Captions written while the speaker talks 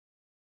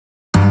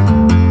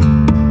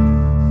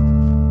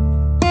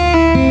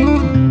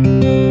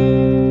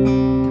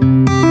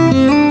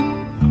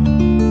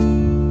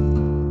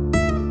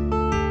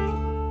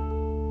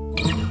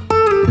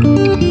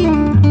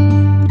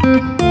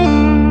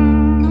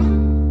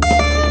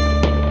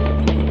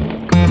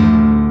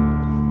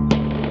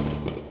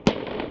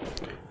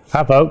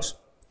Hi folks,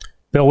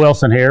 Bill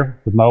Wilson here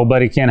with my old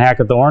buddy Ken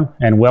Hackathorn,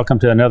 and welcome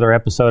to another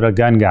episode of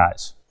Gun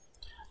Guys.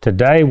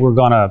 Today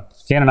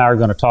Ken and I are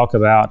going to talk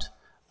about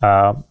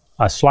a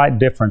slight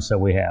difference that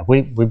we have.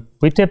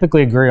 We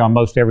typically agree on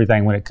most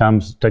everything when it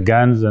comes to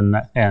guns and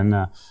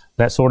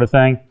that sort of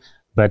thing,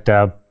 but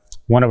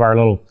one of our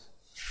little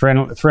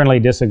friendly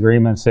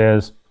disagreements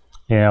is,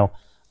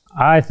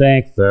 I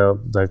think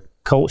the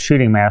Colt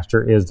Shooting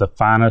Master is the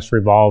finest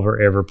revolver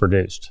ever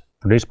produced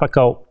by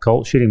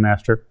Colt Shooting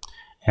Master.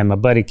 And my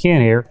buddy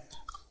Ken here,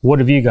 what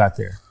have you got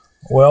there?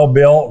 Well,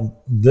 Bill,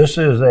 this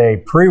is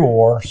a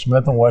pre-war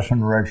Smith &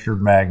 Wesson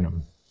registered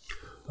Magnum,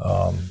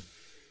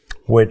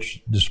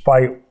 which,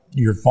 despite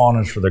your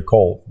fondness for the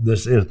Colt,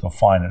 this is the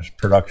finest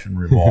production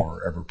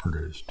revolver ever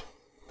produced.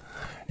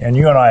 And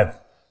you and I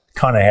have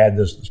kind of had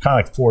this, it's kind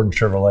of like Ford and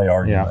Chevrolet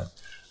argument.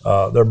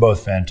 Yeah. They're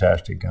both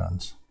fantastic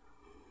guns.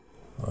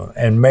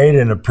 And made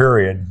in a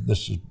period,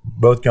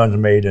 both guns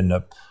made in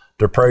the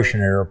Depression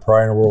era,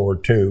 prior to World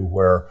War II,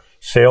 where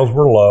sales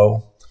were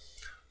low.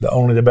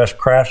 Only the best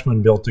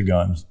craftsmen built the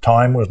guns.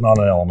 Time was not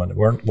an element.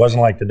 It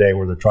wasn't like today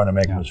where they're trying to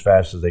make them as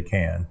fast as they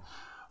can.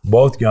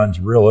 Both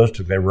guns,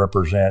 realistically,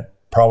 represent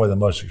probably the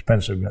most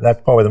expensive.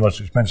 That's probably the most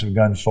expensive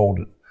gun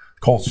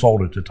Colt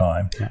sold at the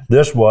time. Yeah.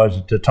 This was,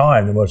 at the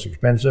time, the most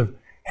expensive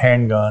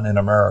handgun in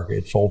America.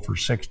 It sold for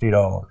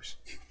 $60.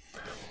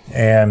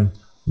 And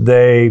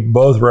they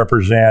both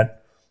represent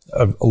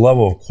a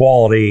level of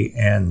quality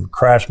and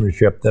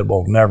craftsmanship that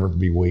will never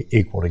be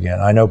equaled again.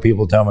 I know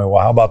people tell me,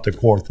 well, how about the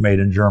Korth made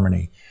in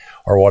Germany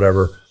or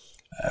whatever?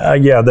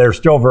 Yeah, they're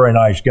still very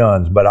nice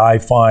guns, but I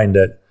find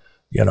that,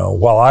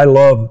 while I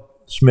love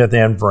Smith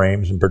end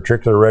frames, in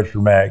particular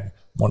registered mag,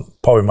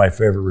 probably my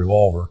favorite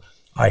revolver,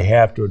 I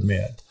have to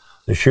admit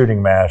the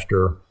Shooting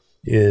Master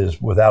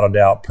is without a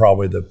doubt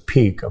probably the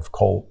peak of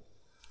Colt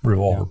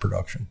revolver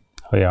production.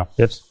 Oh yeah,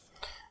 go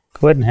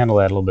ahead and handle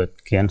that a little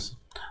bit, Ken.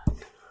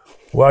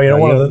 Well,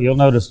 you'll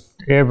notice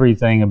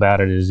everything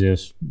about it is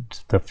just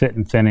the fit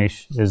and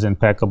finish is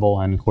impeccable,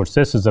 and of course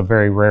this is a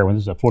very rare one.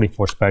 This is a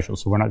 44 special,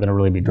 so we're not going to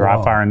really be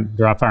dry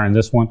firing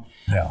this one.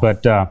 Yeah.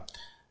 But I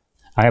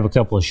have a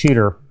couple of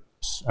shooters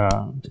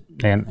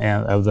and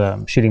of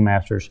the Shooting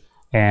Masters,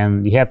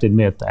 and you have to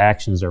admit the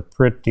actions are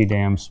pretty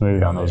damn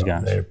smooth on those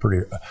guns. They're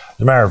pretty. As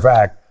a matter of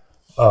fact,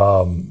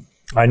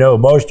 I know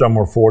most of them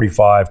were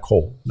 45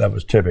 Colt. That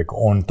was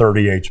typical on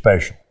 38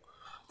 special.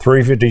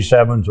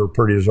 357s are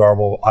pretty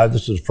desirable.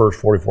 This is the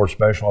first 44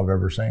 special I've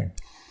ever seen.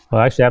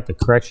 Well, actually, I have to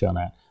correct you on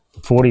that.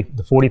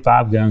 The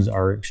 45 guns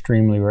are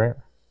extremely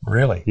rare.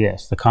 Really?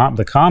 Yes. The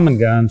common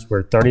guns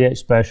were 38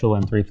 special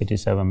and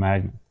 357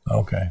 Magnum.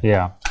 Okay.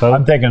 Yeah.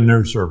 I'm thinking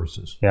new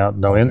services. Yeah.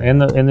 No. Okay.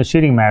 In the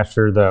Shooting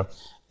Master, the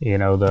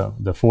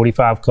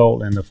 45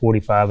 Colt and the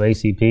 45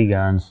 ACP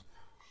guns,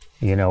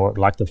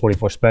 like the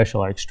 44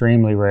 special, are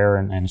extremely rare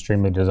and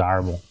extremely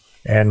desirable.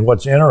 And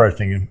what's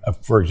interesting,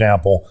 for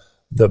example,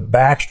 the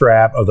back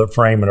strap of the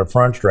frame and the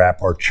front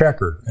strap are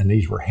checkered, and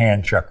these were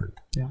hand checkered.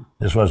 Yeah.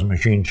 This wasn't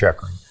machine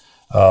checkering.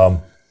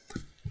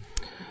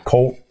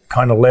 Colt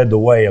kind of led the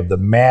way of the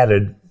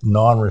matted,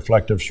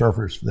 non-reflective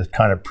surface that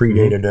kind of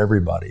predated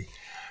everybody.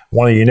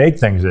 One of the unique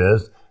things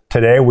is,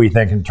 today we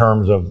think in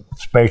terms of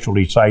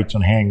specialty sights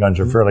and handguns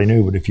are fairly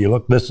new, but if you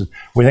look,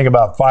 we think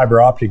about fiber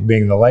optic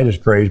being the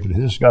latest craze, but this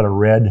has got a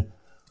red,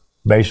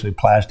 basically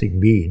plastic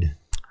bead.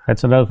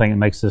 That's another thing that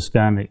makes this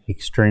gun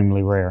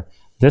extremely rare.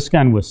 This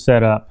gun was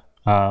set up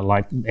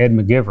like Ed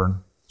McGivern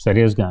set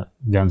his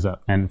guns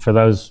up. And for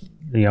those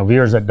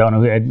viewers that don't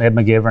know who Ed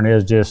McGivern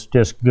is,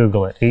 just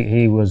Google it.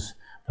 He was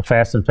a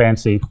fast and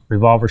fancy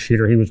revolver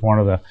shooter. He was one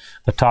of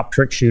the top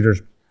trick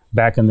shooters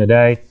back in the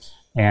day.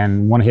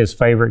 And one of his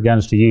favorite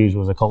guns to use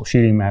was a Colt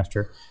Shooting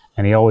Master.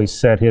 And he always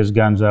set his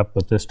guns up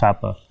with this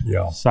type of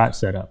sight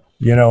setup.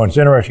 It's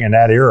interesting, in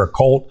that era,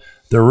 Colt,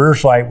 the rear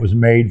sight was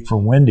made for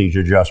windage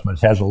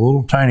adjustments. It has a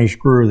little tiny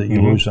screw that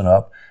you loosen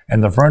up,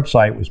 and the front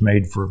sight was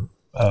made for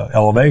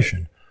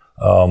elevation.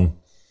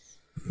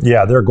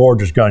 Yeah, they're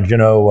gorgeous guns.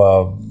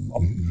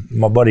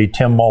 My buddy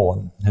Tim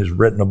Mullen has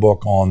written a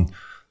book on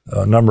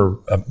a number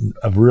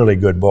of really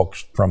good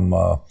books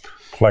from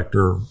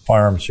Collector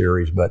Firearms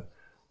series, but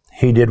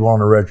he did one on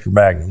the registered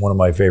Magnum, one of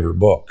my favorite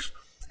books.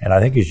 And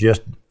I think he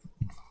just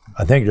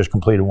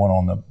completed one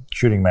on the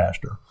Shooting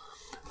Master,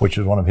 which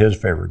is one of his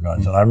favorite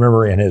guns. And I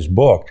remember in his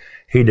book,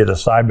 he did a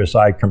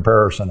side-by-side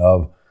comparison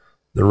of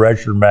the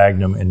registered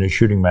Magnum and the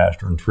Shooting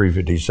Master in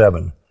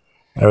 357.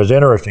 And it was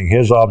interesting.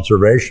 His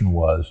observation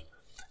was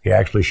he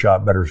actually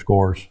shot better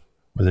scores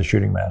with the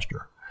Shooting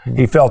Master.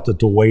 He felt that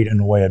the weight and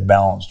the way it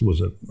balanced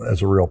was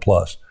a real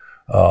plus.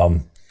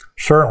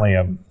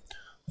 Certainly,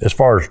 as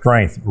far as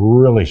strength,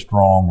 really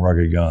strong,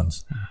 rugged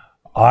guns.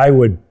 I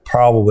would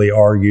probably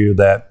argue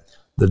that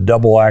the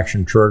double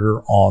action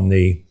trigger on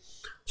the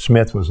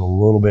Smith was a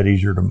little bit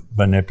easier to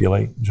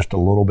manipulate, just a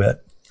little bit.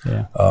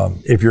 Yeah.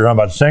 If you're talking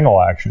about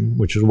single action,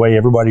 which is the way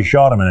everybody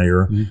shot them in the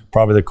era,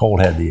 probably the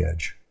Colt had the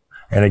edge.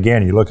 And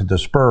again, you look at the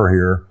spur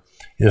here,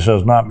 this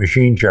is not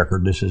machine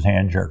checkered, this is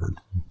hand checkered.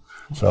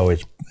 So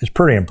it's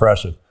pretty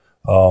impressive.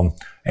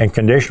 And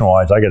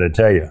condition-wise, I got to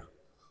tell you,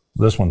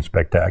 This one's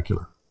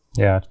spectacular.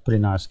 Yeah, it's a pretty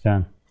nice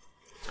gun.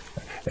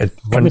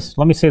 Let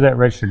me see that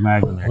registered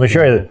Magnum there. Let me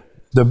show you.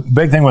 The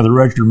big thing with the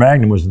registered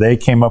Magnum was they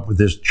came up with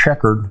this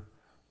checkered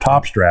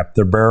top strap.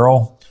 The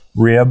barrel,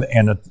 rib,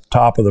 and the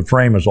top of the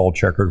frame is all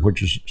checkered,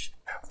 which is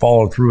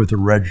followed through with the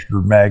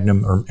registered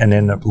Magnum, and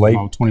then the late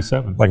Model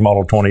 27, like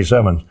Model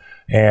 27s.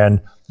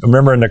 And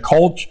remember, in the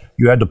Colts,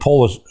 you had to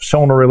pull the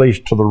cylinder release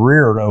to the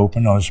rear to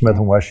open. On a Smith &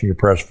 Wesson, you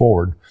press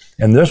forward.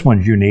 And this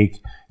one's unique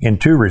in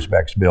two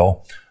respects,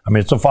 Bill. I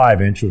mean, it's a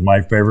 5-inch, was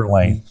my favorite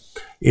length.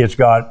 It's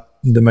got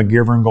the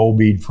McGivern gold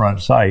bead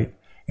front sight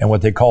and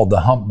what they called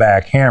the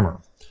humpback hammer.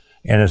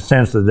 In a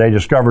sense that they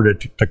discovered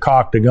it to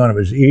cock the gun, it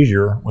was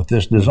easier with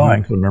this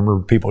design. Because remember,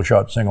 people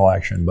shot single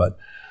action. But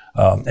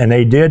and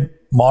they did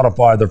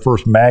modify the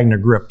first Magna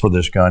grip for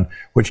this gun,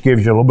 which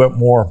gives you a little bit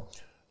more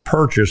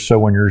purchase. So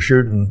when you're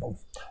shooting,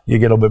 you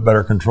get a little bit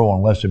better control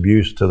and less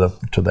abuse to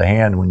the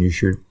hand when you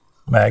shoot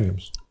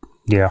Magnums.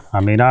 Yeah,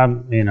 I mean,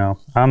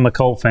 I'm a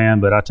Colt fan,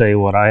 but I tell you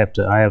what, I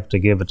have to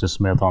give it to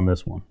Smith on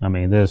this one. I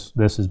mean, this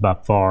is by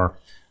far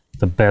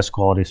the best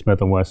quality Smith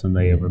 & Wesson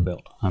they ever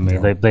built. I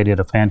mean, they did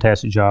a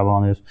fantastic job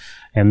on this.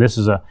 And this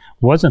is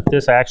wasn't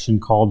this action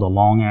called the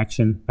long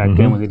action back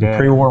then when they did?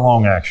 Pre-war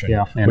long action,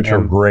 yeah, which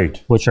are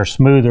great. Which are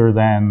smoother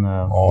than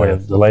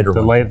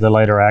the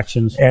later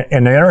actions.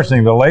 And the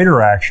interesting, the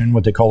later action,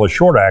 what they call a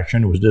short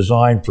action, was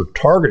designed for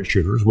target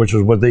shooters, which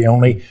is what the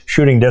only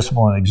shooting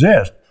discipline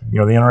exists. You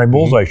know, the NRA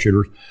bullseye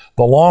shooters.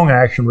 The long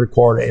action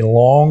required a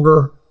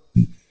longer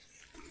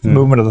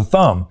movement of the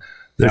thumb.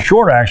 The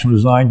short action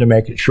was designed to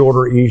make it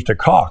shorter, easy to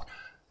cock.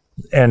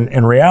 And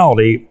in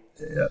reality,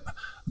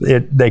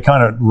 they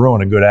kind of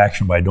ruin a good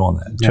action by doing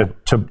that.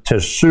 Yeah.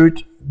 To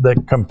suit the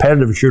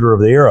competitive shooter of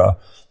the era,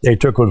 they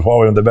took what was probably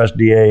one of the best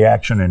DA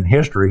action in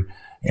history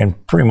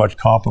and pretty much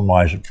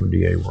compromised it for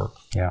DA work.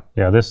 Yeah,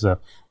 yeah. This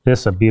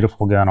is a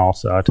beautiful gun.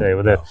 Also, I tell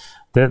you,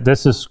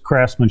 this is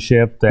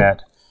craftsmanship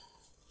that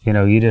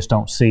you just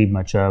don't see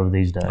much of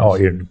these days. Oh,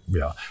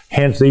 yeah.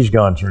 Hence, these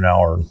guns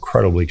are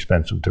incredibly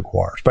expensive to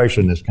acquire,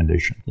 especially in this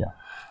condition. Yeah.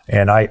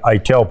 And I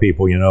tell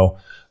people,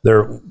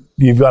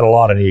 you've got a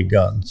lot of neat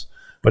guns,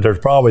 but there's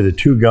probably the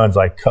two guns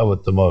I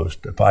covet the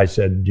most. If I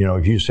said,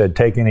 if you said,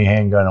 take any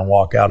handgun and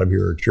walk out of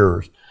here, it's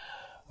yours.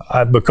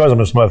 Because I'm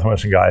a Smith &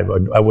 Wesson guy,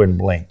 I wouldn't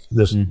blink.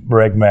 This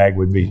reg mag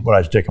would be what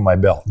I'd stick in my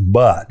belt.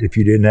 But if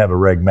you didn't have a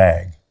reg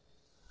mag,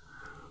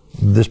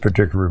 this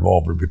particular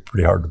revolver would be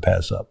pretty hard to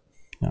pass up.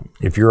 Yeah.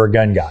 If you're a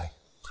gun guy,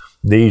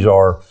 these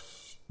are,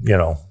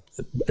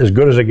 as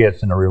good as it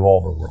gets in the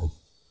revolver world.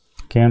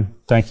 Ken,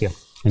 thank you.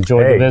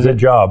 Enjoyed the visit. Good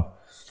job.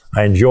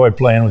 I enjoyed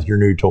playing with your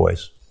new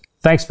toys.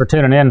 Thanks for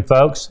tuning in,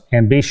 folks,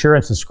 and be sure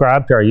and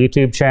subscribe to our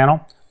YouTube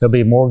channel. There'll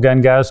be more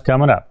Gun Guys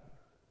coming up.